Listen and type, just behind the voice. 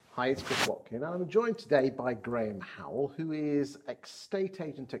Hi, it's Chris Watkin, and I'm joined today by Graham Howell, who is estate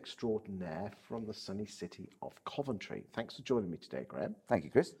agent extraordinaire from the sunny city of Coventry. Thanks for joining me today, Graham. Thank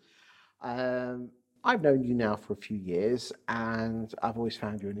you, Chris. I've known you now for a few years, and I've always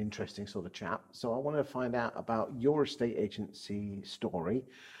found you an interesting sort of chap. So I want to find out about your estate agency story,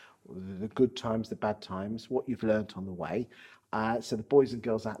 the good times, the bad times, what you've learnt on the way, so the boys and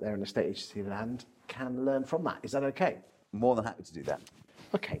girls out there in estate agency land can learn from that. Is that okay? More than happy to do that.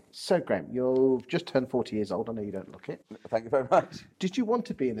 Okay, so Graham, you've just turned 40 years old. I know you don't look it. Thank you very much. Did you want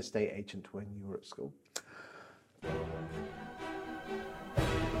to be an estate agent when you were at school?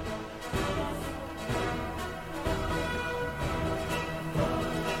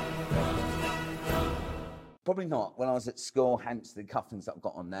 Probably not. When I was at school, hence the cufflinks that I've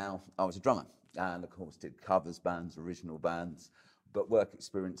got on now, I was a drummer. And of course did covers bands, original bands. But work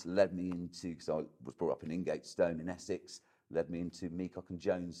experience led me into, because I was brought up in Ingatestone in Essex, led me into Meacock and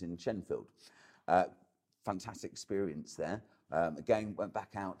Jones in Chenfield. Fantastic experience there. Again, went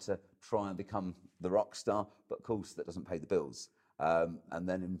back out to try and become the rock star, but of course that doesn't pay the bills. And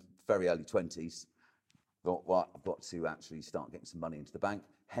then in very early 20s, thought, well, I've got to actually start getting some money into the bank.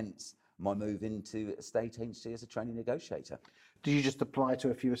 Hence my move into estate agency as a training negotiator. Did you just apply to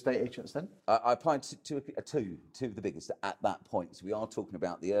a few estate agents then? I applied to two of the biggest at that point. So we are talking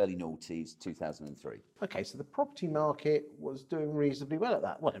about the early noughties, 2003. Okay, so the property market was doing reasonably well at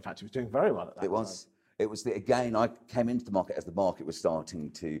that. Well, in fact, it was doing very well at that It was. time. It was again, I came into the market as the market was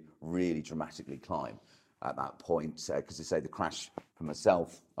starting to really dramatically climb at that point. Because I say the crash for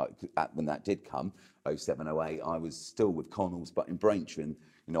myself, when that did come, 07, 08, I was still with Connells, but in Braintree. And,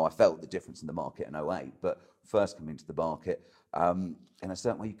 I felt the difference in the market in 08. But first coming into the market, in a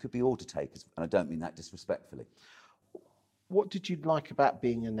certain way, you could be order takers. And I don't mean that disrespectfully. What did you like about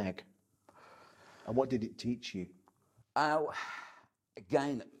being a neg? And what did it teach you?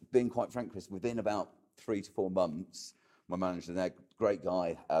 Again, being quite frank, Chris, within about 3 to 4 months, my manager there, great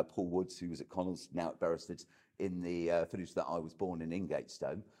guy, Paul Woods, who was at Connells, now at Beresford, in the village that I was born in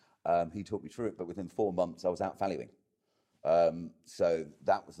Ingatestone, he taught me through it, but within 4 months I was out valuing. So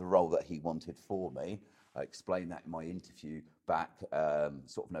that was the role that he wanted for me. I explained that in my interview back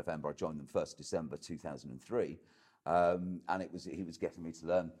sort of November. I joined them 1st December 2003. And he was getting me to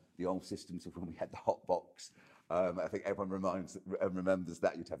learn the old systems of when we had the hot box. I think everyone remembers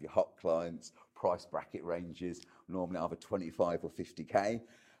that you'd have your hot clients, price bracket ranges, normally either 25 or 50k,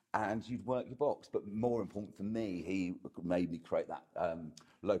 and you'd work your box. But more important for me, he made me create that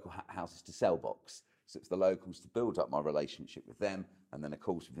local houses to sell box. So it's the locals to build up my relationship with them, and then of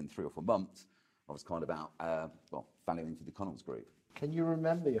course within 3 or 4 months, I was kind of out valuing for the Connells Group. Can you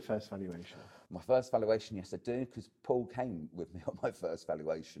remember your first valuation? My first valuation, yes, I do, because Paul came with me on my first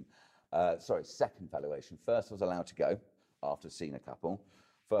valuation. Second valuation. First I was allowed to go after seeing a couple.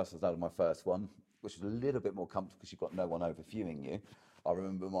 First I was out of my first one, which was a little bit more comfortable because you've got no one overviewing you. I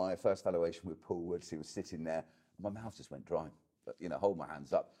remember my first valuation with Paul Woods. He was sitting there, and my mouth just went dry. But, hold my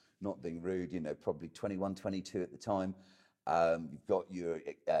hands up, not being rude, probably 21, 22 at the time. You've got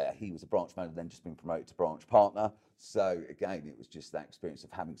he was a branch manager, then just been promoted to branch partner. So again, it was just that experience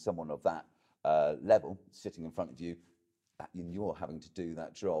of having someone of that level sitting in front of you, and you're having to do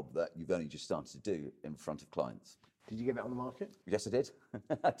that job that you've only just started to do in front of clients. Did you get it on the market? Yes, I did.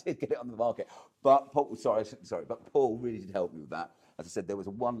 I did get it on the market. But Paul, but Paul really did help me with that. As I said, there was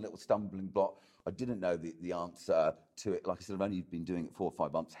one little stumbling block. I didn't know the answer to it. Like I said, I've only been doing it 4 or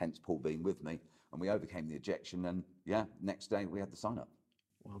 5 months, hence Paul being with me. And we overcame the objection, and next day we had the sign up.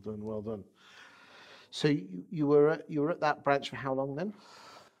 Well done, well done. So you were at that branch for how long then?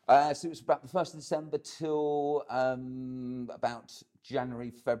 So it was about the 1st of December till about January,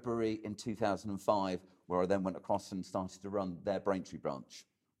 February in 2005, where I then went across and started to run their Braintree branch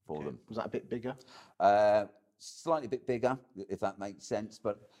for them. Was that a bit bigger? Slightly bit bigger, if that makes sense,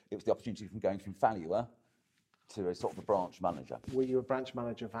 but it was the opportunity from going from valuer to a sort of a branch manager. Were you a branch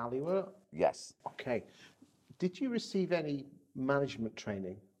manager valuer? Yes. Okay. Did you receive any management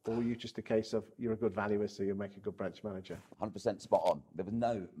training, or were you just a case of you're a good valuer, so you'll make a good branch manager? 100% spot on. There was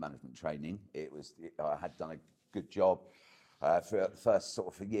no management training. I had done a good job for the first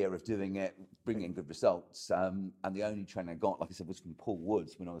sort of a year of doing it, bringing good results. And the only training I got, like I said, was from Paul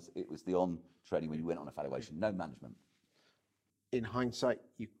Woods it was the on training when you went on a valuation. No management. In hindsight,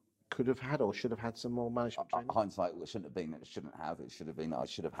 you could have had or should have had some more management training? Hindsight, it shouldn't have been. It shouldn't have. It should have been. I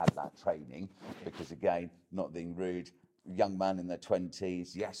should have had that training because, again, not being rude, young man in their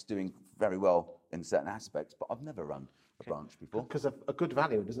 20s, yes, doing very well in certain aspects, but I've never run a branch before. Because a good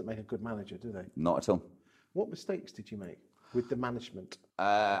valuer doesn't make a good manager, do they? Not at all. What mistakes did you make? with the management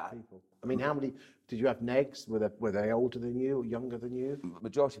people? I mean, how many did you have negs? Were they older than you or younger than you?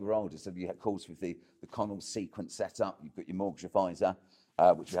 Majority were older, so you had calls with the Connell sequence set up. You've got your mortgage advisor,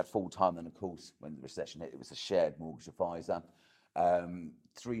 which we had full time. Then, of course, when the recession hit, it was a shared mortgage advisor.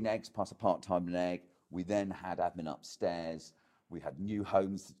 3 negs plus a part-time neg. We then had admin upstairs. We had new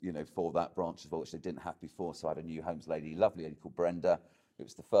homes, for that branch as well, which they didn't have before. So I had a new homes lady, lovely lady called Brenda. It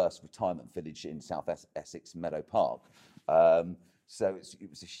was the first retirement village in South Essex, Meadow Park. So it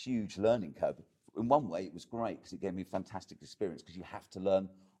was a huge learning curve. In one way, it was great because it gave me a fantastic experience because you have to learn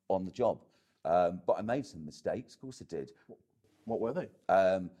on the job. But I made some mistakes, of course I did. What were they?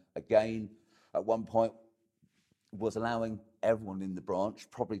 Again, at one point, was allowing everyone in the branch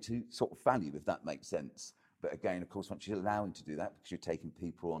probably to sort of value, if that makes sense. But again, of course, once you're allowing to do that, because you're taking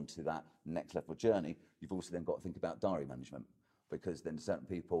people onto that next level journey, you've also then got to think about diary management, because then certain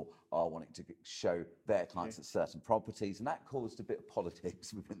people are wanting to show their clients at certain properties, and that caused a bit of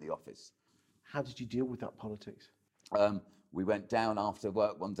politics within the office. How did you deal with that politics? We went down after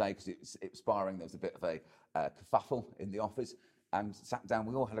work one day because it was sparring. There was a bit of a kerfuffle in the office, and sat down.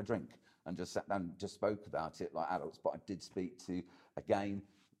 We all had a drink and just sat down and just spoke about it like adults. But I did speak to, again,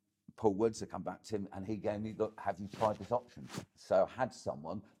 Paul Woods. I come back to him, and he gave me, look, have you tried this option? So I had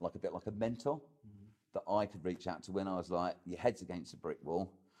someone, like a bit like a mentor, that I could reach out to when I was like, your head's against a brick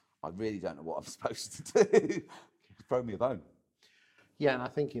wall. I really don't know what I'm supposed to do. Throw me a bone. Yeah, and I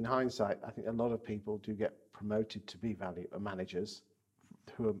think in hindsight, I think a lot of people do get promoted to be managers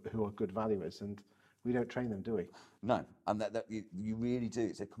who are good valuers, and we don't train them, do we? No, and that you really do.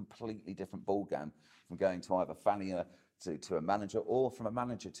 It's a completely different ballgame from going to either valuer to a manager, or from a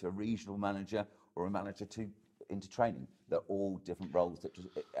manager to a regional manager, or a manager into training. They're all different roles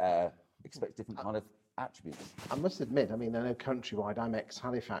that expect different kind of attributes. I must admit, I mean, I know Countrywide, I'm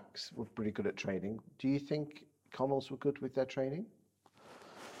ex-Halifax, were pretty good at training. Do you think Connells were good with their training?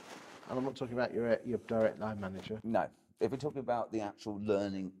 And I'm not talking about your direct line manager. No. If we're talking about the actual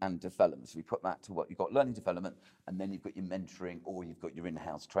learning and development, so we put that to what you've got: learning development, and then you've got your mentoring, or you've got your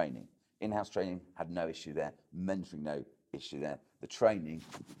in-house training. In-house training had no issue there. Mentoring, no issue there. The training,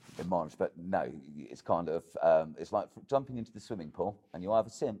 in my respect, no. It's kind of, it's like jumping into the swimming pool, and you either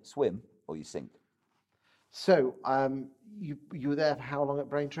swim or you sink. So, you were there for how long at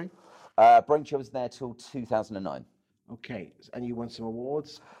Braintree? Braintree was there till 2009. Okay, and you won some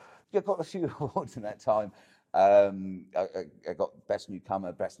awards? Yeah, got a few awards in that time. I got Best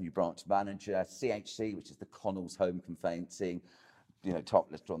Newcomer, Best New Branch Manager, CHC, which is the Connells Home Conveyancing, top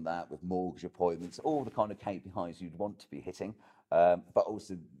list on that, with mortgage appointments, all the kind of KPIs you'd want to be hitting, but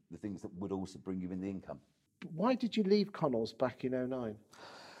also the things that would also bring you in the income. Why did you leave Connells back in 2009?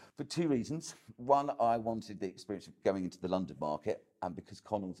 For 2 reasons. One, I wanted the experience of going into the London market, and because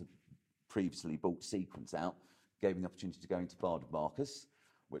Connells had previously bought Sequence out, gave me the opportunity to go into Barded Marcus,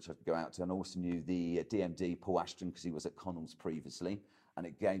 which I could go out to, and also knew the DMD, Paul Ashton, because he was at Connells previously, and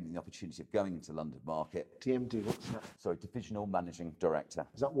it gave me the opportunity of going into London market. DMD, what's that? Sorry, Divisional Managing Director.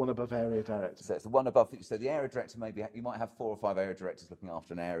 Is that one above area director? So it's the one above. So the area director, maybe you might have 4 or 5 area directors looking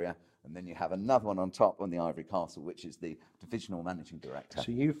after an area, and then you have another one on top on the Ivory Castle, which is the Divisional Managing Director.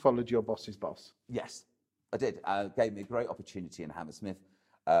 So you followed your boss's boss? Yes, I did. Gave me a great opportunity in Hammersmith,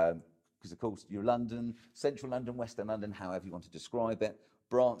 because of course you're London, Central London, Western London, however you want to describe it.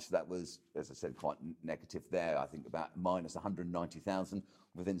 Branch that was, as I said, quite negative there. I think about minus 190,000.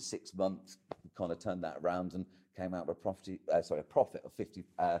 Within 6 months, we kind of turned that around and came out with a profit of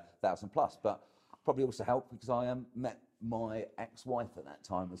 50,000 plus. But probably also helped because I met my ex-wife at that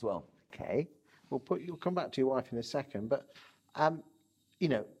time as well. Okay, you'll come back to your wife in a second, but that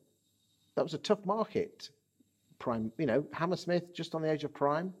was a tough market. Prime, Hammersmith, just on the edge of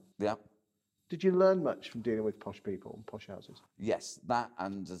prime. Yeah. Did you learn much from dealing with posh people and posh houses? Yes, that,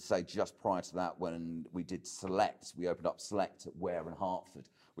 and as I say, just prior to that, when we did Select, we opened up Select at Ware and Hertford,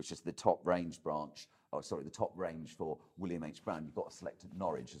 which is the top range branch, the top range for William H. Brown. You've got a Select at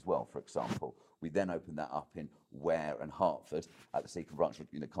Norwich as well, for example. We then opened that up in Ware and Hertford at the Sequence branch,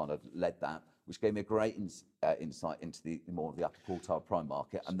 kind of led that, which gave me a great insight into the more of the upper quartile prime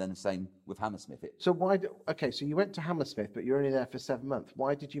market, and then the same with Hammersmith. So so you went to Hammersmith, but you're only there for 7 months.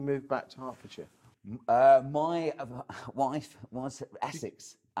 Why did you move back to Hertfordshire? My wife was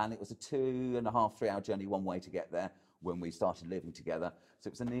Essex, and it was a 2.5, 3 hour journey one way to get there when we started living together. So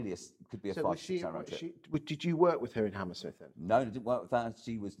it was could be a 5, 6 hour trip. Did you work with her in Hammersmith then? No, I didn't work with her.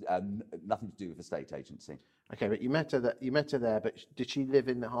 She was nothing to do with the estate agency. Okay, but you met her there. But did she live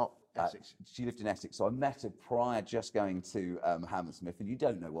in Essex? She lived in Essex, so I met her prior just going to Hammersmith, and you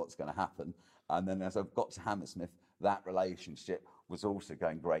don't know what's going to happen. And then as I got to Hammersmith, that relationship was also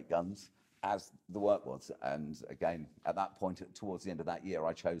going great guns. as the work was. And again, at that point, towards the end of that year,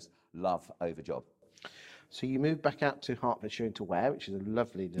 I chose love over job. So you moved back out to Hertfordshire into Ware, which is a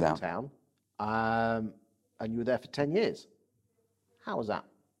lovely little Yeah. town, and you were there for 10 years. How was that?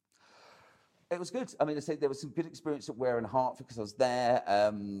 It was good. I mean, I say there was some good experience at Ware and Hertford because I was there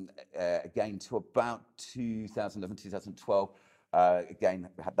again to about 2011, 2012. Again,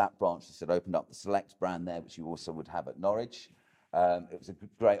 we had that branch that opened up the Select brand there, which you also would have at Norwich. It was a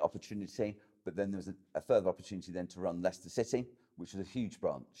great opportunity, but then there was a further opportunity then to run Leicester City, which was a huge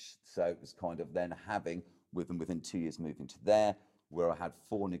branch. So it was kind of then having, within 2 years, moving to there, where I had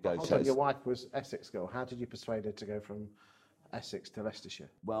 4 negotiations. Also, your wife was Essex girl. How did you persuade her to go from Essex to Leicestershire?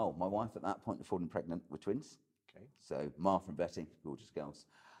 Well, my wife at that point had fallen pregnant with twins. Okay. So Martha and Betty, gorgeous girls.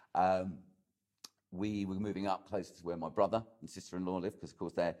 We were moving up closer to where my brother and sister-in-law live, because of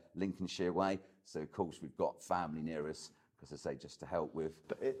course they're Lincolnshire way. So of course we've got family near us, because I say just to help with.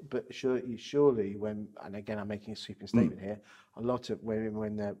 But surely when, and again I'm making a sweeping statement here, a lot of women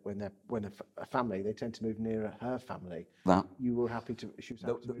when a family, they tend to move nearer her family. That. You were happy to. She was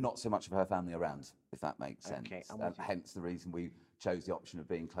happy to move. Not so much of her family around, if that makes sense. Okay, I'm with you. Hence the reason we chose the option of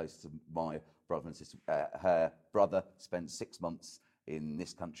being close to my brother and sister. Her brother spent 6 months in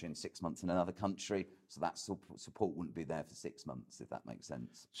this country and 6 months in another country, so that support wouldn't be there for 6 months, if that makes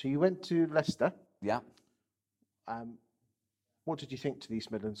sense. So you went to Leicester. Yeah. What did you think to the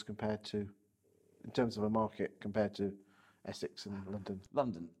East Midlands compared to, in terms of a market, compared to Essex and London?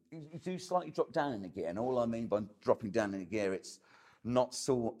 London, you do slightly drop down in a gear, and all I mean by dropping down in a gear, it's not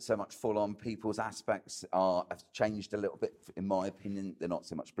so much full on. People's aspects have changed a little bit, in my opinion. They're not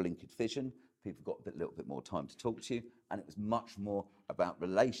so much blinkered vision. People got a little bit more time to talk to you, and it was much more about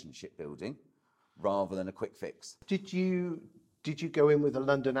relationship building rather than a quick fix. Did you go in with a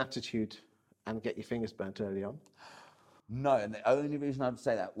London attitude and get your fingers burnt early on? No, and the only reason I'd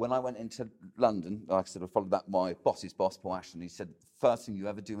say that, when I went into London, like I said, I followed that my boss's boss, Paul Ashton. He said, first thing you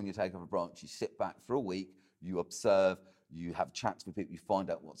ever do when you take over a branch, you sit back for a week, you observe, you have chats with people, you find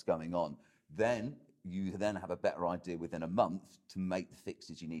out what's going on. Then you have a better idea within a month to make the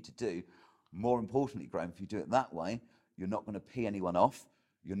fixes you need to do. More importantly, Graham, if you do it that way, you're not going to pee anyone off.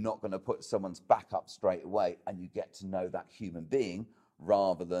 You're not going to put someone's back up straight away, and you get to know that human being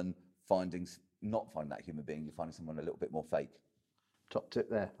rather than not finding that human being, you're finding someone a little bit more fake. Top tip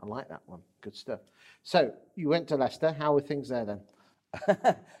there. I like that one. Good stuff. So you went to Leicester. How were things there then?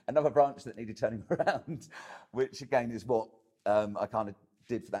 Another branch that needed turning around, which again is what I kind of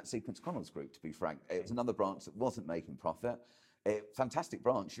did for that Sequence Connells group, to be frank. It was another branch that wasn't making profit. Fantastic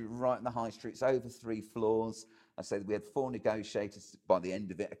branch. You're right in the high street. It's over 3 floors. I say we had 4 negotiators by the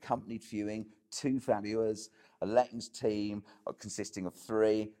end of it, accompanied viewing, 2 valuers, a lettings team consisting of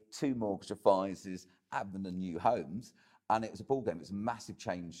 3, 2 mortgage advisors, admin and new homes. And it was a ball game. It was a massive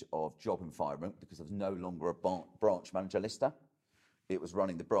change of job environment because I was no longer a branch manager lister. It was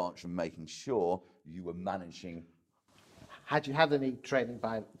running the branch and making sure you were managing. Had you had any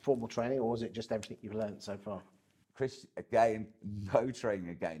formal training, or was it just everything you've learned so far? Chris, again, no training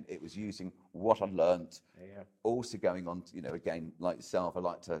again. It was using what I learnt. Yeah. Also going on, again, like yourself, I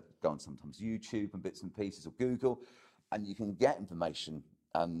like to go on sometimes YouTube and bits and pieces or Google, and you can get information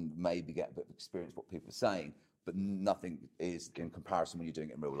and maybe get a bit of experience what people are saying, but nothing is in comparison when you're doing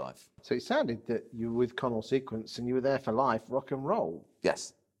it in real life. So it sounded that you were with Connell Sequence and you were there for life, rock and roll.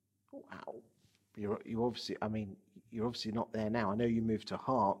 Yes. Wow. You're obviously not there now. I know you moved to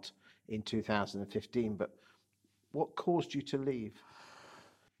Hart in 2015, but what caused you to leave?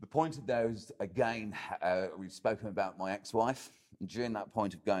 The point of there is, again, we've spoken about my ex-wife. And during that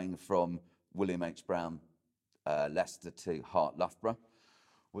point of going from William H. Brown, Leicester to Hart Loughborough,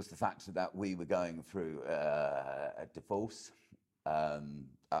 was the fact that we were going through a divorce. I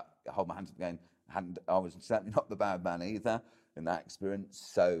hold my hands up again. I was certainly not the bad man either in that experience.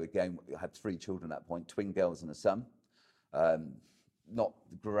 So again, I had 3 children at that point, twin girls and a son. Not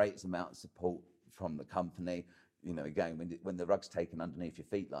the greatest amount of support from the company. Again, when the rug's taken underneath your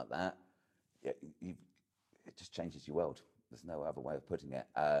feet like that, it just changes your world. There's no other way of putting it.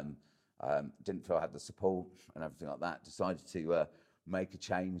 Didn't feel I had the support and everything like that. Decided to make a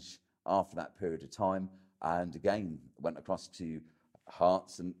change after that period of time, and again went across to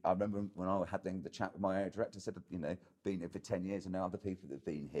Hearts. And I remember when I had the chat with my area director, I said, been here for 10 years, and now other people that have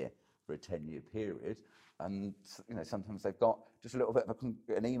been here for a 10-year period. And sometimes they've got just a little bit of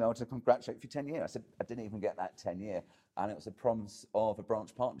an email to congratulate you for 10 years. I said, I didn't even get that 10 year. And it was a promise of a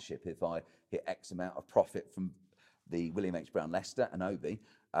branch partnership if I hit X amount of profit from the William H. Brown Leicester and Obi.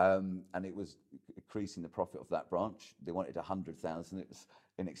 And it was increasing the profit of that branch. They wanted 100,000. It was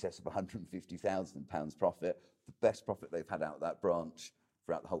in excess of £150,000 profit. The best profit they've had out of that branch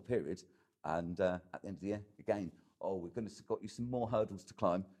throughout the whole period. And at the end of the year, again, we're going to got you some more hurdles to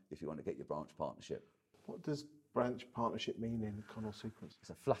climb if you want to get your branch partnership. What does branch partnership mean in Connell Sequence? It's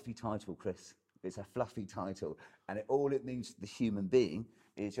a fluffy title, Chris. It's a fluffy title. And all it means to the human being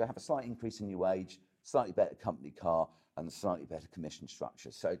is you have a slight increase in your wage, slightly better company car, and a slightly better commission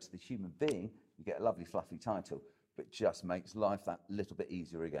structure. So to the human being, you get a lovely fluffy title, but just makes life that little bit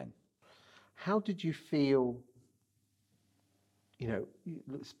easier again. How did you feel,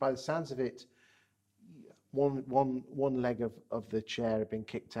 by the sounds of it, one leg of the chair had been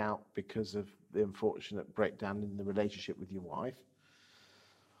kicked out because of the unfortunate breakdown in the relationship with your wife.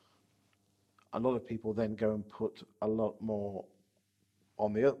 A lot of people then go and put a lot more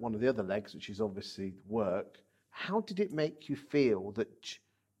on one of the other legs, which is obviously work. How did it make you feel that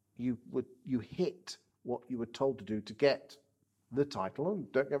you hit what you were told to do to get the title?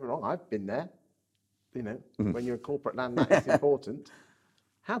 And don't get me wrong, I've been there. When you're a corporate land, that is important.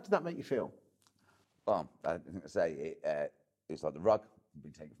 How did that make you feel? Well, I think I say it's like the rug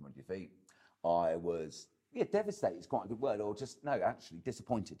being taken from under your feet. I was devastated. It's quite a good word, or just actually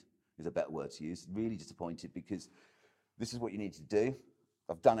disappointed is a better word to use. Really disappointed because this is what you need to do.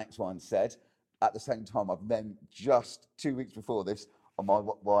 I've done X, Y, and Z. At the same time, I've then just 2 weeks before this, my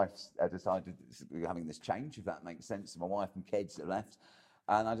wife's decided we're having this change, if that makes sense. My wife and kids are left,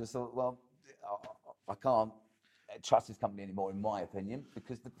 and I just thought, well, I can't trust this company anymore, in my opinion,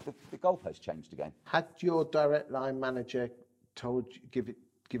 because the goalpost changed again. Had your direct line manager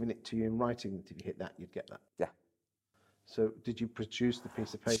given it to you in writing that if you hit that, you'd get that? Yeah. So did you produce the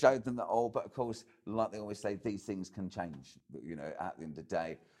piece of paper? Showed them that all, but of course, like they always say, these things can change. At the end of the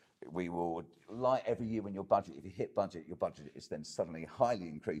day, we will, like every year when if you hit budget, your budget is then suddenly highly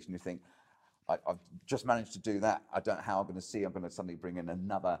increased, and you think, I've just managed to do that. I don't know how I'm going to suddenly bring in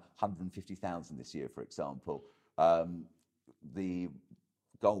another 150,000 this year, for example. The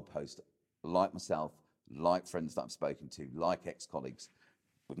goalpost, like myself, like friends that I've spoken to, like ex-colleagues,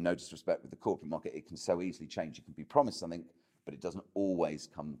 with no disrespect with the corporate market, it can so easily change. You can be promised something, but it doesn't always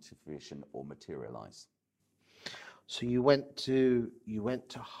come to fruition or materialise. So you went to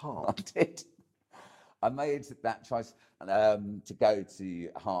Hart. I did. I made that choice to go to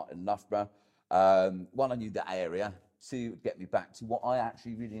Hart and Loughborough. One, I knew the area. Two, get me back to what I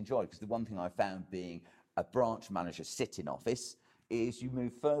actually really enjoyed. Because the one thing I found being a branch manager sit-in office is you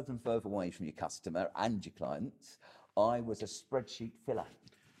move further and further away from your customer and your clients. I was a spreadsheet filler.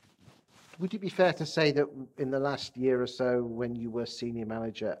 Would it be fair to say that in the last year or so, when you were senior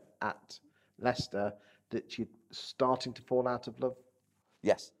manager at Leicester, that you're starting to fall out of love?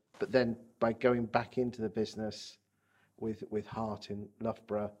 Yes. But then by going back into the business with Hart in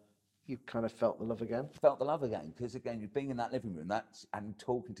Loughborough, you kind of felt the love again? Felt the love again, because again, you're being in that living room and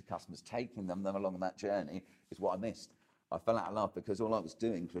talking to customers, taking them along that journey is what I missed. I fell out of love because all I was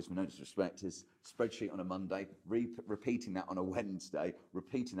doing, Chris, with no disrespect, is spreadsheet on a Monday, repeating that on a Wednesday,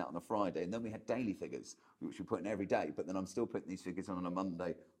 repeating that on a Friday, and then we had daily figures, which we put in every day, but then I'm still putting these figures on a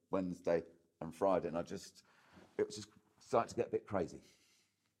Monday, Wednesday, and Friday, and it was just starting to get a bit crazy.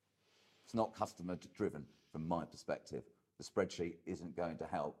 It's not customer driven from my perspective. The spreadsheet isn't going to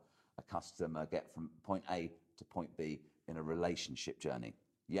help a customer get from point A to point B in a relationship journey.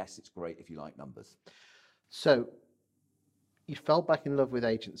 Yes, it's great if you like numbers. So you fell back in love with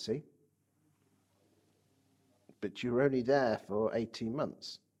agency, but you were only there for 18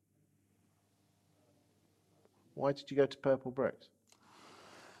 months. Why did you go to Purple Bricks?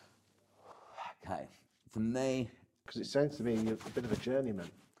 Okay, for me... Because it sounds to me you're a bit of a journeyman.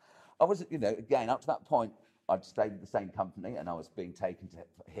 I was, again, up to that point, I'd stayed with the same company and I was being taken to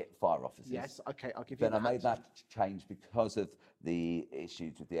hit fire officers. Yes, okay, I'll give you that. Then I made that change because of the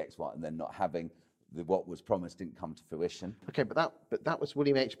issues with the XY and then not having what was promised didn't come to fruition. Okay, but that was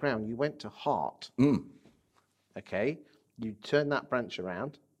William H. Brown. You went to Hart. Okay, you turned that branch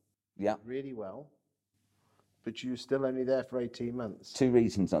around. Yeah. Really well. But you were still only there for 18 months. Two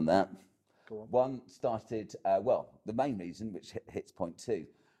reasons on that. Go on. One started, the main reason, which hits point two,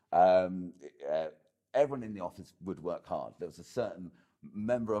 everyone in the office would work hard. There was a certain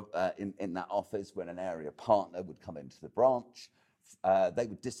member of, in that office when an area partner would come into the branch. They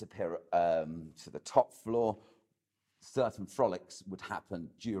would disappear to the top floor. Certain frolics would happen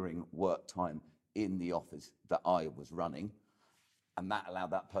during work time in the office that I was running. And that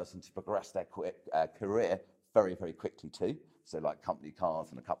allowed that person to progress their career very, very quickly too. So like company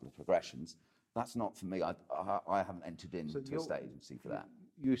cars and a couple of progressions. That's not for me. I haven't entered into a state agency for that.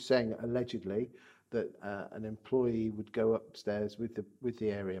 You're saying allegedly that an employee would go upstairs with the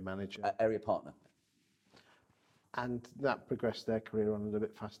area manager. Area partner. And that progressed their career on a little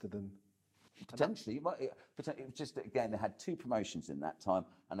bit faster than... Potentially, it was just that, again, they had 2 promotions in that time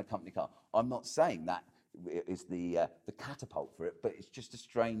and a company car. I'm not saying that is the catapult for it, but it's just a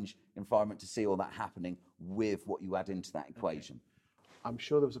strange environment to see all that happening with what you add into that equation. I'm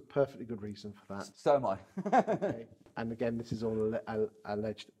sure there was a perfectly good reason for that. So am I. Okay. And again, this is all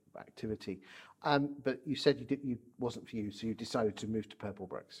alleged activity. But you said you wasn't for you, so you decided to move to Purple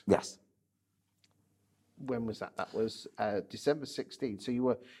Bricks. Yes. When was that? That was December 16. So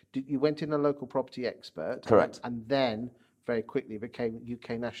you went in a local property expert. Correct. And then very quickly became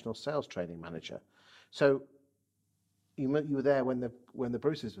UK National Sales Training Manager. So you were there when the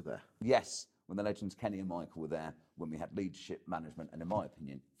Bruces were there. Yes, when the legends Kenny and Michael were there, when we had leadership, management, and in my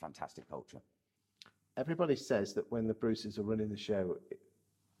opinion, fantastic culture. Everybody says that when the Bruces were running the show,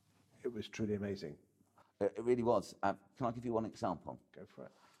 it was truly amazing. It really was. Can I give you one example? Go for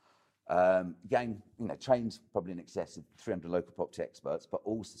it. Again, trained probably in excess of 300 local property experts, but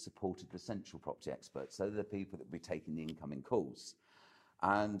also supported the central property experts. So they're the people that would be taking the incoming calls.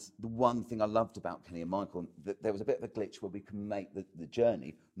 And the one thing I loved about Kenny and Michael, that there was a bit of a glitch where we can make the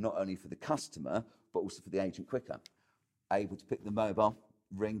journey not only for the customer, but also for the agent quicker. Able to pick the mobile,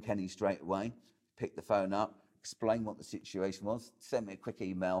 ring Kenny straight away, pick the phone up, explain what the situation was, send me a quick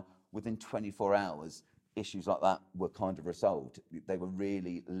email. Within 24 hours, issues like that were kind of resolved. They were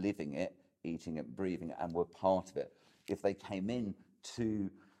really living it, eating it, breathing it, and were part of it. If they came in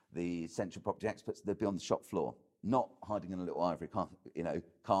to the central property experts, they'd be on the shop floor, not hiding in a little ivory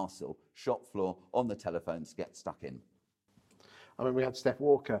castle, shop floor, on the telephones to get stuck in. I mean, we had Steph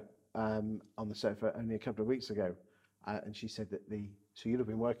Walker on the sofa only a couple of weeks ago, and she said that so you'd have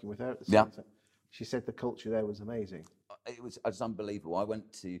been working with her at the centre. Yeah. She said the culture there was amazing. It was unbelievable. I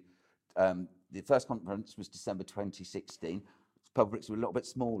went to the first conference was December 2016. Purple Bricks were a little bit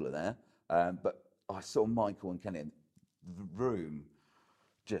smaller there, but I saw Michael and Kenny, and the room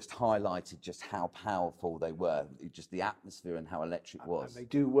just highlighted just how powerful they were, just the atmosphere and how electric it was. And they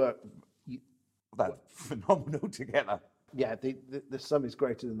do work. They're phenomenal together. Yeah, the sum is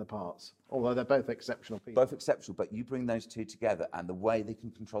greater than the parts, although they're both exceptional people. Both exceptional, but you bring those two together and the way they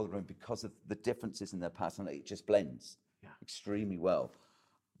can control the room because of the differences in their personality, it just blends extremely well.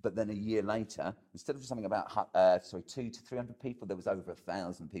 But then a year later, instead of something about 200 to 300 people, there was over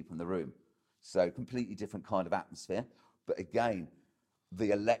 1,000 people in the room. So completely different kind of atmosphere. But again,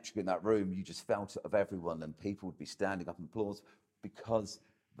 the electric in that room, you just felt it of everyone, and people would be standing up and applause because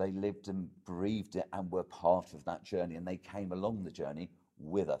they lived and breathed it and were part of that journey, and they came along the journey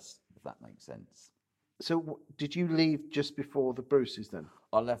with us, if that makes sense. So did you leave just before the Bruces then?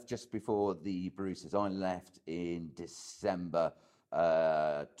 I left just before the Bruces. I left in December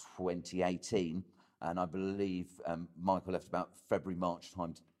 2018, and I believe Michael left about February, March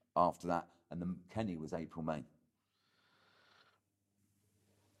time after that, and then Kenny was April, May.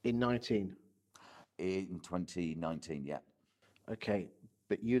 In 19? In 2019, yeah. Okay,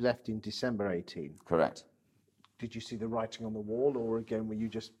 but you left in December 18? Correct. Did you see the writing on the wall, or again, were you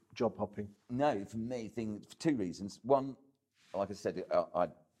just job hopping? No, for me, for 2 reasons. One, like I said, I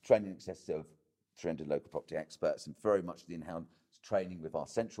trained in excess of 300 local property experts, and very much the in-house training with our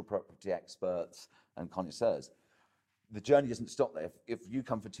central property experts and connoisseurs. The journey doesn't stop there. If you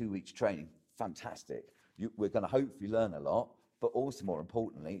come for 2 weeks training, fantastic. We're going to hopefully learn a lot, but also more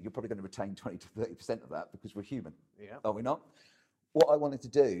importantly, you're probably going to retain 20 to 30% of that because we're human. Yeah. Are we not? What I wanted to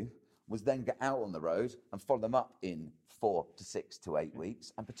do was then get out on the road and follow them up in 4 to 6 to 8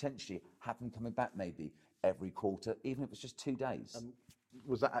 weeks, and potentially have them coming back maybe every quarter, even if it was just 2 days.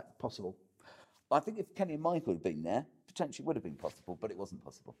 Was that possible? I think if Kenny and Michael had been there, potentially would have been possible, but it wasn't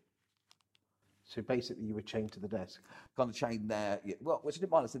possible. So basically you were chained to the desk? Kind of chained there. Yeah, well, which I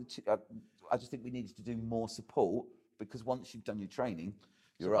didn't mind. I just think we needed to do more support, because once you've done your training,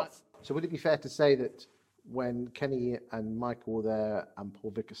 you're off. So would it be fair to say that when Kenny and Michael were there, and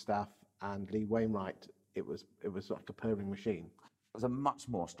Paul Bickerstaff and Lee Wainwright, it was like a purring machine? It was a much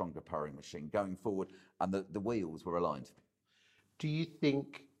more stronger purring machine going forward, and the wheels were aligned. Do you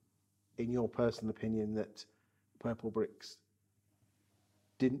think, in your personal opinion, that Purple Bricks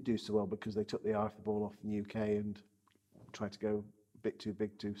didn't do so well because they took the eye off the ball off the UK and tried to go a bit too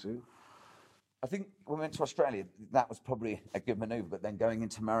big too soon? I think when we went to Australia, that was probably a good manoeuvre, but then going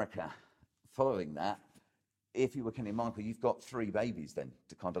into America, following that, if you were Kenny and Michael, you've got 3 babies then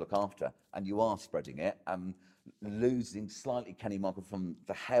to kind of look after, and you are spreading it. Losing slightly Kenny and Michael from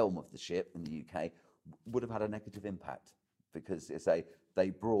the helm of the ship in the UK would have had a negative impact, because they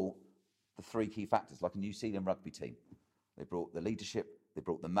brought the 3 key factors, like a New Zealand rugby team. They brought the leadership, they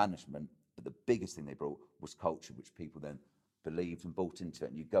brought the management, but the biggest thing they brought was culture, which people then believed and bought into it,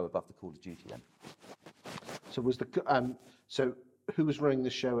 and you go above the call of duty then. So was so who was running the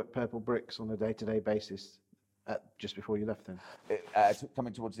show at Purple Bricks on a day-to-day basis just before you left then?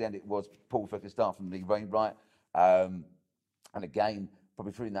 Coming towards the end, it was Paul Fickerstaff and Lee Wainwright. And again,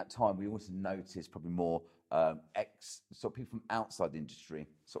 probably during that time, we also noticed probably more sort of people from outside the industry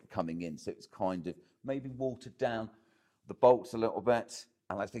sort of coming in. So it's kind of maybe watered down the bolts a little bit.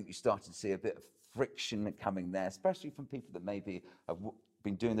 And I think you started to see a bit of friction coming there, especially from people that maybe have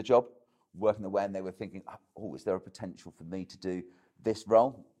been doing the job, working away, and they were thinking, oh, is there a potential for me to do this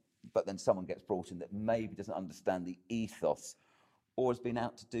role? But then someone gets brought in that maybe doesn't understand the ethos or has been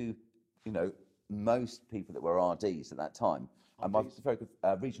out to do, you know, most people that were RDs at that time. And my very good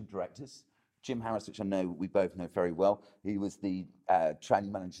regional directors, Jim Harris, which I know we both know very well, he was the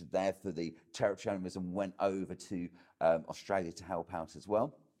training manager there for the territory owners and went over to Australia to help out as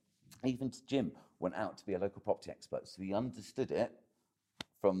well. Even Jim went out to be a local property expert, so he understood it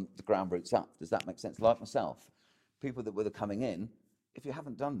from the ground roots up. Does that make sense? Like myself, people that were coming in, if you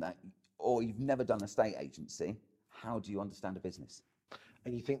haven't done that, or you've never done a estate agency, how do you understand a business?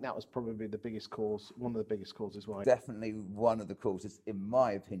 And you think that was probably the biggest cause, one of the biggest causes why? Definitely one of the causes, in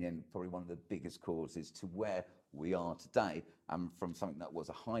my opinion, probably one of the biggest causes to where we are today. And from something that was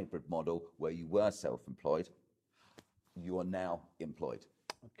a hybrid model where you were self-employed, you are now employed.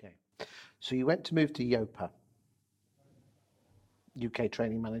 Okay. So you went to move to Yopa, UK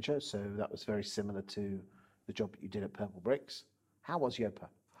training manager. So that was very similar to the job that you did at Purple Bricks. How was Yopa?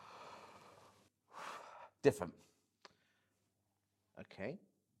 Different. Okay.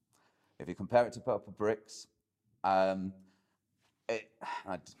 If you compare it to Purple Bricks, I'm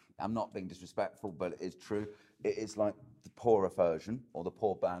not being disrespectful, but it is true. It is like the poorer version or the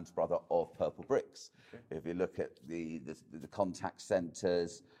poor band's brother of Purple Bricks. Okay. If you look at the contact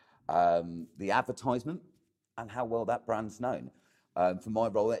centres, the advertisement, and how well that brand's known. For my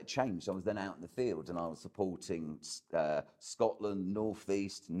role, it changed. I was then out in the field and I was supporting Scotland, North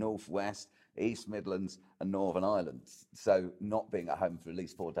East, North West, East Midlands and Northern Ireland. So not being at home for at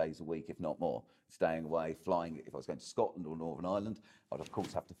least 4 days a week, if not more, staying away, flying. If I was going to Scotland or Northern Ireland, I'd of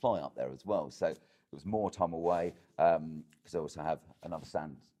course have to fly up there as well. So it was more time away because I also have another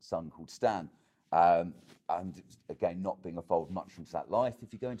son called Stan. And again, not being involved much into that life,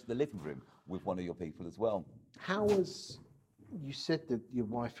 if you go into the living room with one of your people as well. How was, you said that your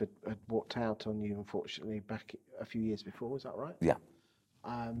wife had walked out on you, unfortunately, back a few years before, is that right? Yeah.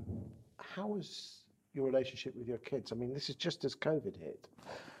 How was your relationship with your kids? I mean, this is just as COVID hit.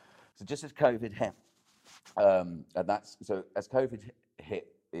 So just as COVID hit, and that's, so as COVID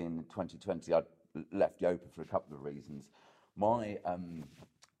hit in 2020, I left Yopa for a couple of reasons. My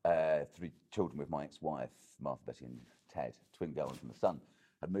 3 children with my ex-wife, Martha, Betty and Ted, twin girls and a son,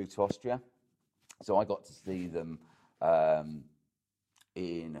 had moved to Austria. So I got to see them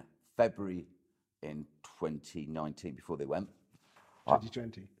in February in 2019 before they went.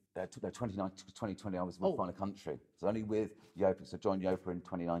 2020? 2020, I was with Final Country. So only with Yopa, so I joined Yopa in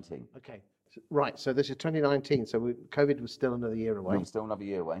 2019. Okay. Right, so this is 2019, so COVID was still another year away. We were still another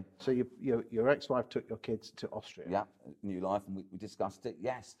year away. So your ex-wife took your kids to Austria? Yeah, new life, and we discussed it.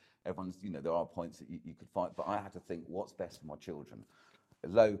 Yes, everyone's, you know, there are points that you could fight, but I had to think, what's best for my children? A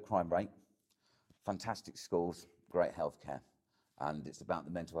low crime rate, fantastic schools, great healthcare, and it's about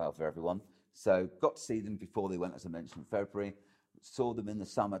the mental health of everyone. So got to see them before they went, as I mentioned, in February. Saw them in the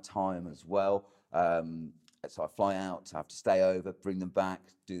summertime as well. So I fly out, I have to stay over, bring them back,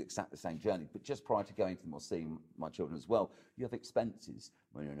 do exactly the same journey. But just prior to going to them or seeing my children as well, you have expenses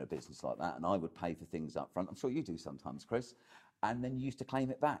when you're in a business like that. And I would pay for things up front. I'm sure you do sometimes, Chris. And then you used to claim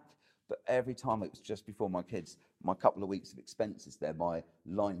it back. But every time, it was just before my kids, my couple of weeks of expenses there, my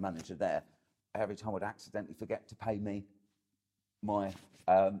line manager there, every time I'd accidentally forget to pay me my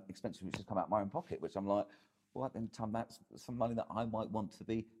expenses, which has come out of my own pocket, which I'm like, well, at the time, that's some money that I might want to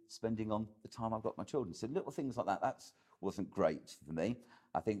be spending on the time I've got my children. So little things like that wasn't great for me.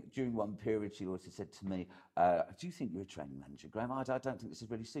 I think during one period, she also said to me, do you think you're a training manager, Graham? I don't think this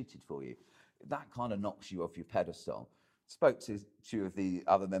is really suited for you. That kind of knocks you off your pedestal. Spoke to 2 of the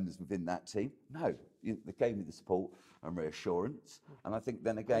other members within that team. No, they gave me the support and reassurance. And I think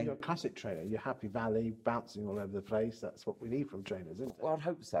then again... You're a classic trainer. You're Happy Valley, bouncing all over the place. That's what we need from trainers, isn't it? Well, I'd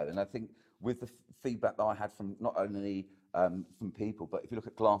hope so. And I think with the feedback that I had from not only from people, but if you look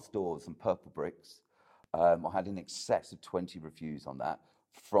at Glassdoors and Purple Bricks, I had in excess of 20 reviews on that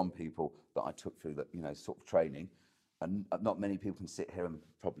from people that I took through that, you know, sort of training. And not many people can sit here and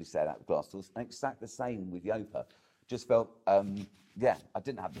probably say that with Glassdoors. And exactly the same with Yopa. Just felt, yeah, I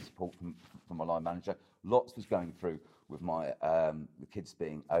didn't have the support from my line manager. Lots was going through with my the kids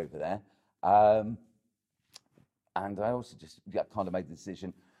being over there. And I also just kind of made the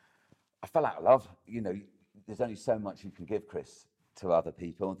decision. I fell out of love. You know, there's only so much you can give, Chris. to other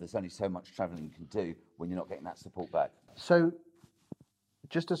people. There's only so much travelling you can do when you're not getting that support back. So,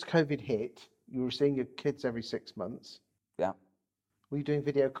 just as COVID hit, you were seeing your kids every 6 months. Yeah, Were you doing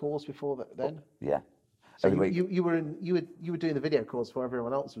video calls before that then? yeah. So Every week. you were doing the video calls before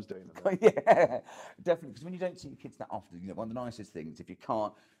everyone else was doing them. Yeah, definitely. Because when you don't see your kids that often, you know, one of the nicest things, if you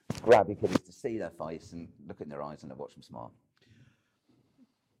can't grab your kids, is to see their face and look in their eyes and watch them smile.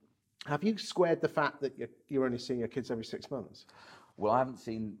 Have you squared the fact that you're only seeing your kids every 6 months? Well, I haven't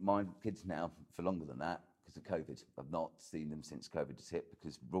seen my kids now for longer than that because of COVID. I've not seen them since COVID has hit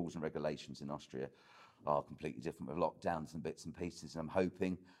because rules and regulations in Austria are completely different with lockdowns and bits and pieces. And I'm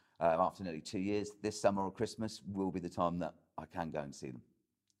hoping after nearly 2 years, this summer or Christmas will be the time that I can go and see them.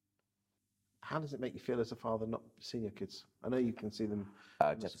 How does it make you feel as a father not seeing your kids? I know you can see them.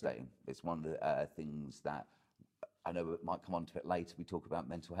 Devastating. It's one of the things that I know it might come on to it later. We talk about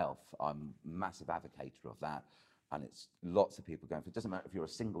mental health. I'm a massive advocate of that. And it's lots of people going for it. It doesn't matter if you're a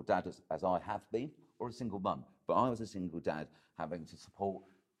single dad, as I have been, or a single mum. But I was a single dad having to support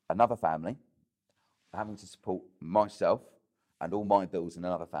another family, having to support myself and all my bills and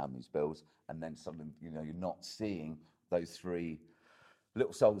another family's bills. And then suddenly, you know, you're not seeing those three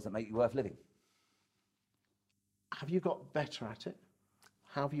little souls that make you worth living. Have you got better at it?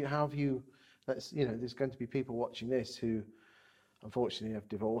 How have you, there's going to be people watching this who unfortunately have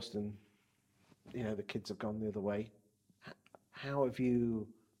divorced and, the kids have gone the other way. How have you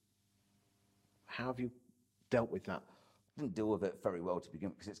dealt with that? I didn't deal with it very well to begin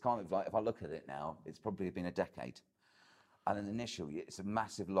with because it's kind of like, if I look at it now, it's probably been a decade. And initially, it's a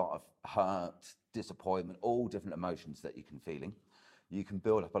massive lot of hurt, disappointment, all different emotions that you can feeling. You can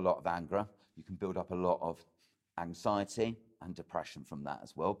build up a lot of anger. You can build up a lot of anxiety and depression from that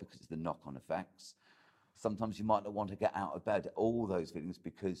as well because it's the knock-on effects. Sometimes you might not want to get out of bed, all those feelings,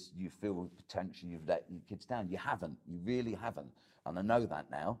 because you feel potentially you've let your kids down. You haven't. You really haven't. And I know that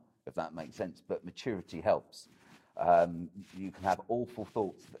now, if that makes sense, but maturity helps. You can have awful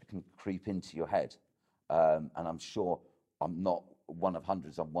thoughts that can creep into your head. And I'm sure I'm not one of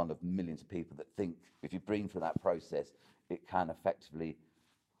hundreds, I'm one of millions of people that think if you've been through that process, it can effectively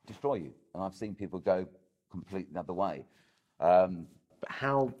destroy you. And I've seen people go completely the other way. But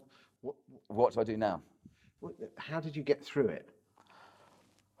What do I do now? How did you get through it?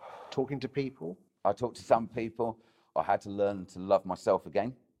 Talking to people? I talked to some people. I had to learn to love myself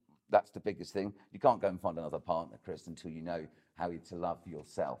again. That's the biggest thing. You can't go and find another partner, Chris, until you know how to love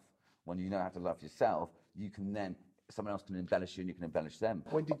yourself. When you know how to love yourself, you can then, someone else can embellish you and you can embellish them.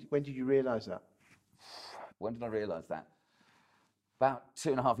 When did you realise that? When did I realise that? About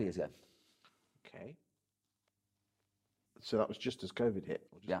 2.5 years ago. Okay. So that was just as COVID hit?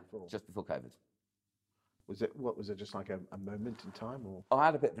 Or just before? Just before COVID. Was it just like a moment in time? Or I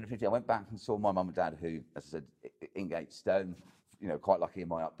had a bit of an affinity. I went back and saw my mum and dad who, as I said, in Gatestone, quite lucky in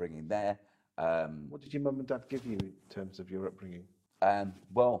my upbringing there. What did your mum and dad give you in terms of your upbringing?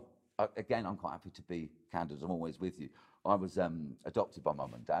 Again, I'm quite happy to be candid. I'm always with you. I was adopted by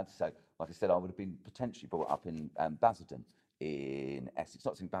mum and dad. So, like I said, I would have been potentially brought up in Basildon in Essex.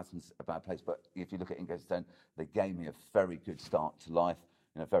 Not saying Basildon's a bad place, but if you look at Gatestone, they gave me a very good start to life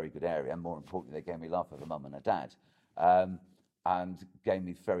in a very good area. And more importantly, they gave me love of a mum and a dad. And gave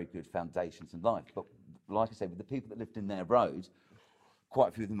me very good foundations in life. But like I say, with the people that lived in their road, quite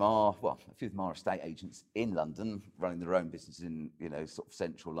a few of them are estate agents in London, running their own business in, sort of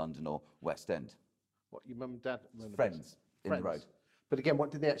central London or West End. What, your mum and dad? Friends in the road. But again,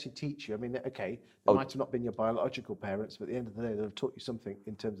 what did they actually teach you? I mean, okay, they might have not been your biological parents, but at the end of the day, they'll have taught you something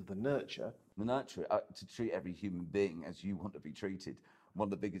in terms of the nurture. The nurture, to treat every human being as you want to be treated. One of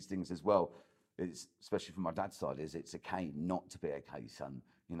the biggest things as well is, especially from my dad's side, is it's okay not to be okay, son.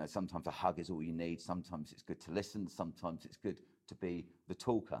 Sometimes a hug is all you need. Sometimes it's good to listen. Sometimes it's good to be the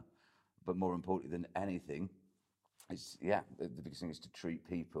talker. But more importantly than anything, the biggest thing is to treat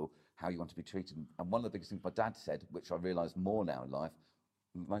people how you want to be treated. And one of the biggest things my dad said, which I realise more now in life,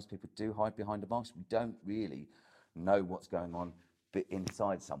 most people do hide behind a mask. We don't really know what's going on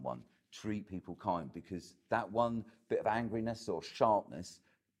inside someone. Treat people kind, because that one bit of angriness or sharpness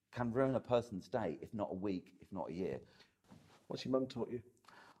can ruin a person's day, if not a week, if not a year. What's your mum taught you?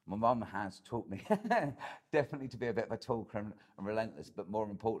 My mum has taught me definitely to be a bit of a talker and relentless, but more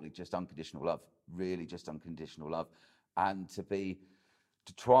importantly, just unconditional love. Really, just unconditional love, and to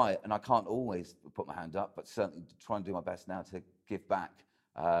try. And I can't always put my hand up, but certainly to try and do my best now to give back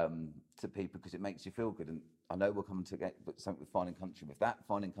to people, because it makes you feel good. And I know we'll come to get something with Finding Country. With that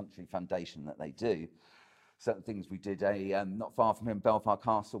Finding Country Foundation that they do, certain things we did not far from here in Belfast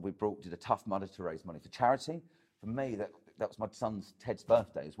Castle. We did a Tough Mudder to raise money for charity. For me, that was my son's Ted's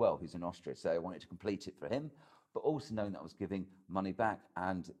birthday as well. He's in Austria, so I wanted to complete it for him. but also knowing that I was giving money back.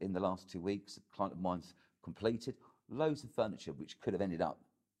 And in the last 2 weeks, a client of mine's completed loads of furniture which could have ended up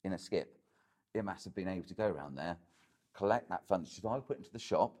in a skip. IMAS have been able to go around there, collect that furniture, I put into the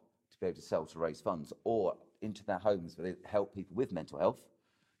shop to be able to sell to raise funds, or into their homes where they help people with mental health,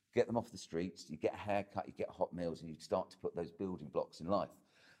 get them off the streets, you get a haircut, you get hot meals, and you start to put those building blocks in life.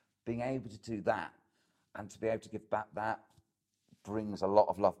 Being able to do that and to be able to give back, that brings a lot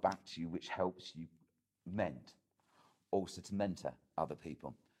of love back to you, which helps you mend. Also to mentor other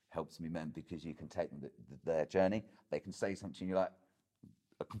people helps me mend, because you can take them their journey. They can say something, you're like,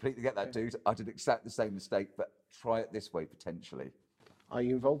 I completely get that, dude. I did exactly the same mistake, but try it this way potentially. Are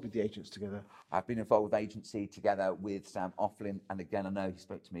you involved with the Agents Together? I've been involved with Agency Together with Sam Offlin, and again, I know he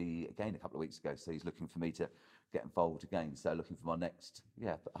spoke to me again a couple of weeks ago, so he's looking for me to get involved again. So looking for my next,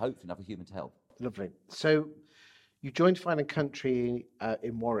 but hopefully another human to help. Lovely. So you joined Fine and Country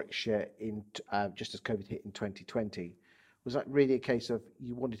in Warwickshire just as COVID hit in 2020. Was that really a case of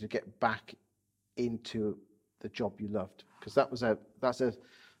you wanted to get back into the job you loved? Because that's a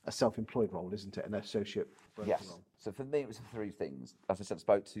self-employed role, isn't it? An associate broker Yes. role. So for me, it was three things. As I said, I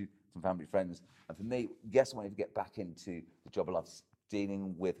spoke to some family friends, and for me, yes, I wanted to get back into the job I love,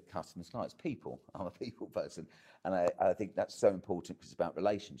 dealing with customers, clients, people. I'm a people person, and I think that's so important because it's about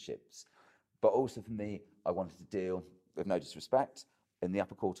relationships. But also for me, I wanted to deal with, no disrespect, in the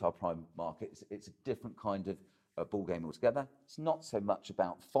upper quartile prime market. It's a different kind of ball game altogether. It's not so much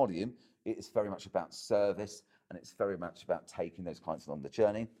about volume. It's very much about service, and it's very much about taking those clients along the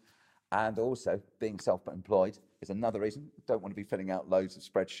journey. And also, being self-employed is another reason. I don't want to be filling out loads of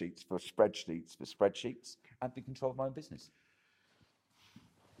spreadsheets, and be in control of my own business.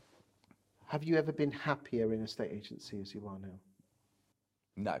 Have you ever been happier in a estate agency as you are now?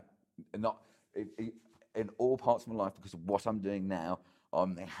 No, not in all parts of my life, because of what I'm doing now.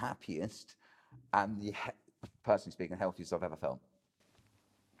 I'm the happiest and personally speaking, healthiest I've ever felt.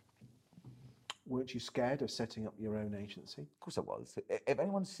 Weren't you scared of setting up your own agency? Of course I was. If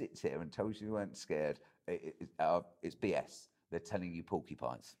anyone sits here and tells you you weren't scared, it's BS. They're telling you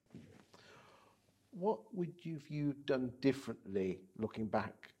porcupines. What would you done differently, looking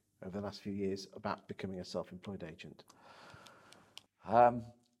back over the last few years, about becoming a self-employed agent?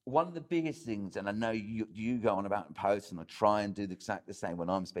 One of the biggest things, and I know you go on about in posts, and I try and do exactly the same when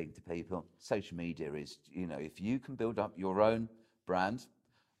I'm speaking to people, social media is, if you can build up your own brand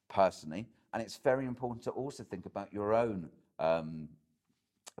personally, and it's very important to also think about your own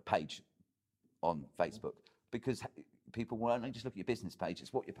page on Facebook, because people will only just look at your business page,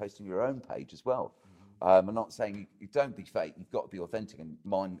 it's what you're posting on your own page as well. I'm not saying you don't be fake, you've got to be authentic, and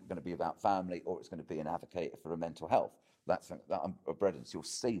mine going to be about family, or it's going to be an advocate for a mental health. That's that I'm a brethren, so you'll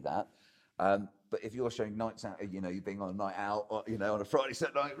see that. But if you're showing nights out, you're being on a night out, or, on a Friday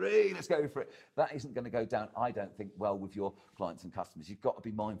set night, really, let's go for it. That isn't going to go down, I don't think, well with your clients and customers. You've got to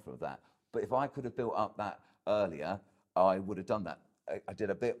be mindful of that. But if I could have built up that earlier, I would have done that. I did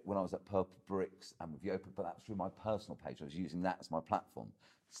a bit when I was at Purple Bricks and with Yopa, but that was through my personal page. I was using that as my platform.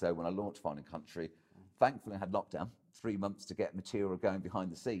 So when I launched Fine and Country, thankfully I had lockdown, 3 months to get material going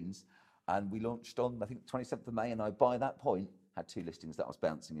behind the scenes. And we launched on, I think, 27th of May, and I, by that point, had 2 listings that I was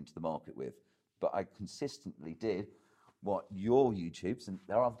bouncing into the market with. But I consistently did what your YouTubes, and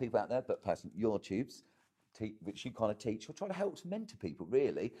there are other people out there, but personally, your tubes, which you kind of teach, or try to help to mentor people,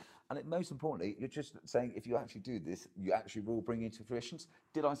 really. And most importantly, you're just saying, if you actually do this, you actually will bring into fruition.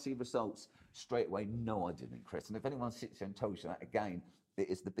 Did I see results straight away? No, I didn't, Chris. And if anyone sits here and tells you that, again, it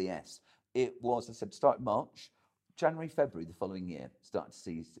is the BS. It was, I said, start March. January, February the following year, started to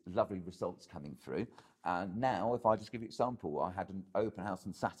see lovely results coming through. And now, if I just give you an example, I had an open house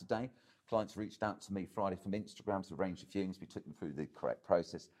on Saturday. Clients reached out to me Friday from Instagram to arrange the viewings. We took them through the correct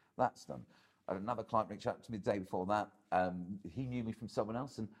process. That's done. I had another client reach out to me the day before that. He knew me from someone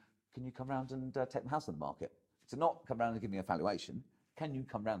else, and can you come round and take my house on the market? So not come round and give me a valuation. Can you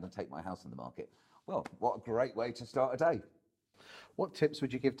come round and take my house on the market? Well, what a great way to start a day. What tips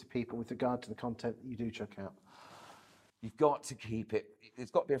would you give to people with regard to the content that you do check out? You've got to keep it,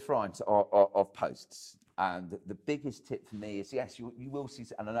 it's got to be a variety of posts. And the biggest tip for me is, yes, you will see,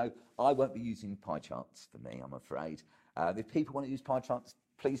 and I know I won't be using pie charts for me, I'm afraid. If people want to use pie charts,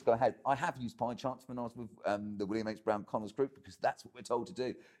 please go ahead. I have used pie charts when I was with the William H. Brown Connors Group, because that's what we're told to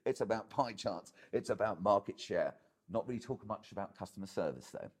do. It's about pie charts. It's about market share. Not really talking much about customer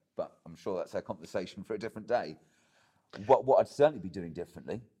service, though. But I'm sure that's a conversation for a different day. What I'd certainly be doing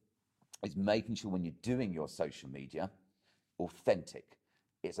differently is making sure when you're doing your social media, authentic.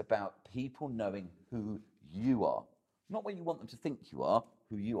 It's about people knowing who you are. Not what you want them to think you are,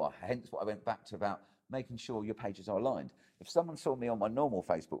 who you are. Hence what I went back to about making sure your pages are aligned. If someone saw me on my normal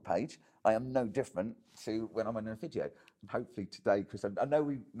Facebook page, I am no different to when I'm in a video. And hopefully today, Chris, I know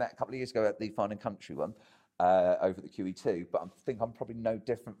we met a couple of years ago at the Fine and Country one over at the QE2, but I think I'm probably no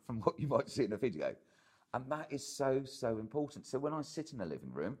different from what you might see in a video. And that is so, so important. So when I sit in the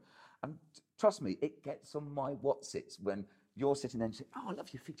living room, and trust me, it gets on my whatsits when you're sitting there and saying, oh, I love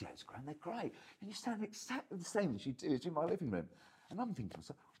your videos, Graham, they're great. And you sound exactly the same as you do as in my living room. And I'm thinking to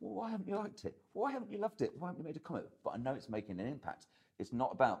myself, well, why haven't you liked it? Why haven't you loved it? Why haven't you made a comment? But I know it's making an impact. It's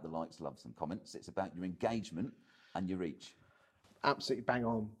not about the likes, loves, and comments. It's about your engagement and your reach. Absolutely bang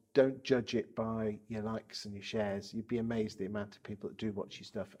on. Don't judge it by your likes and your shares. You'd be amazed the amount of people that do watch your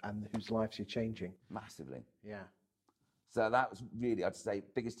stuff and whose lives you're changing. Massively. Yeah. So that was really, I'd say,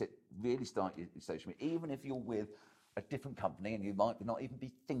 biggest tip, really start your social media. Even if you're with a different company and you might not even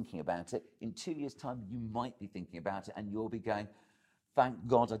be thinking about it, in 2 years' time, you might be thinking about it and you'll be going, thank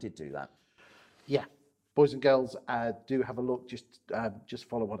God I did do that. Yeah. Boys and girls, do have a look. Just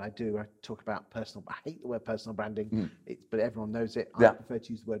follow what I do. I talk about personal. I hate the word personal branding, but everyone knows it. I prefer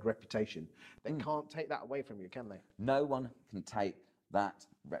to use the word reputation. They can't take that away from you, can they? No one can take that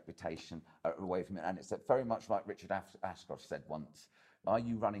reputation away from it. And it's very much like Richard Ashcroft said once, are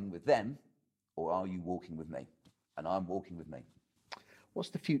you running with them or are you walking with me? And I'm walking with me. What's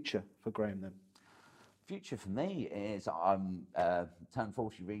the future for Graham then? Future for me is I'm turned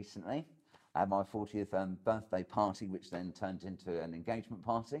 40 recently. I had my 40th birthday party, which then turned into an engagement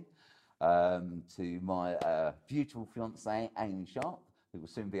party to my beautiful fiancée, Amy Sharp, who will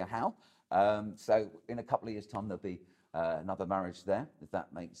soon be a Hal. So in a couple of years' time, there'll be another marriage there, if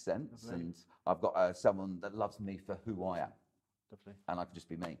that makes sense. Lovely. And I've got someone that loves me for who I am. Lovely. And I can just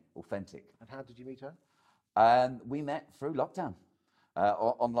be me, authentic. And how did you meet her? We met through lockdown,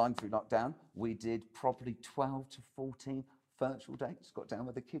 online through lockdown. We did probably 12 to 14 virtual dates, got down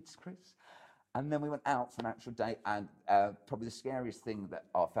with the kids, Chris. And then we went out for an actual date. And probably the scariest thing that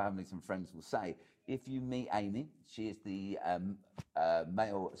our families and friends will say, if you meet Amy, she is the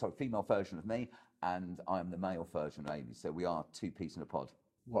female version of me, and I am the male version of Amy. So we are two peas in a pod.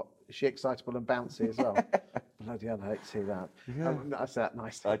 What? Is she excitable and bouncy as well? Bloody hell, I hate to see that. Yeah. That's that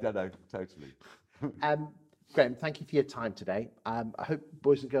nice. I don't know, totally. Graham, thank you for your time today. I hope,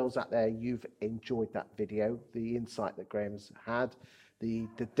 boys and girls out there, you've enjoyed that video, the insight that Graham's had, the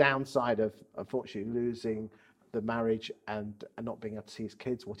downside of, unfortunately, losing the marriage and not being able to see his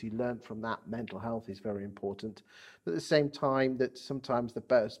kids. What he learned from that, mental health, is very important. But at the same time, that sometimes the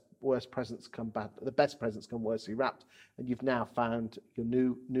best presents come worsely wrapped, and you've now found your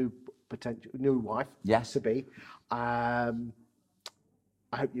new wife. Yes. To be.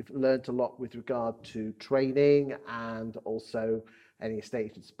 I hope you've learned a lot with regard to training, and also any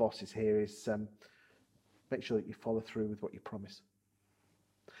estate agent's bosses here is make sure that you follow through with what you promise.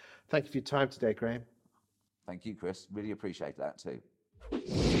 Thank you for your time today, Graham. Thank you, Chris. Really appreciate that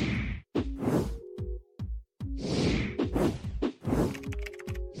too.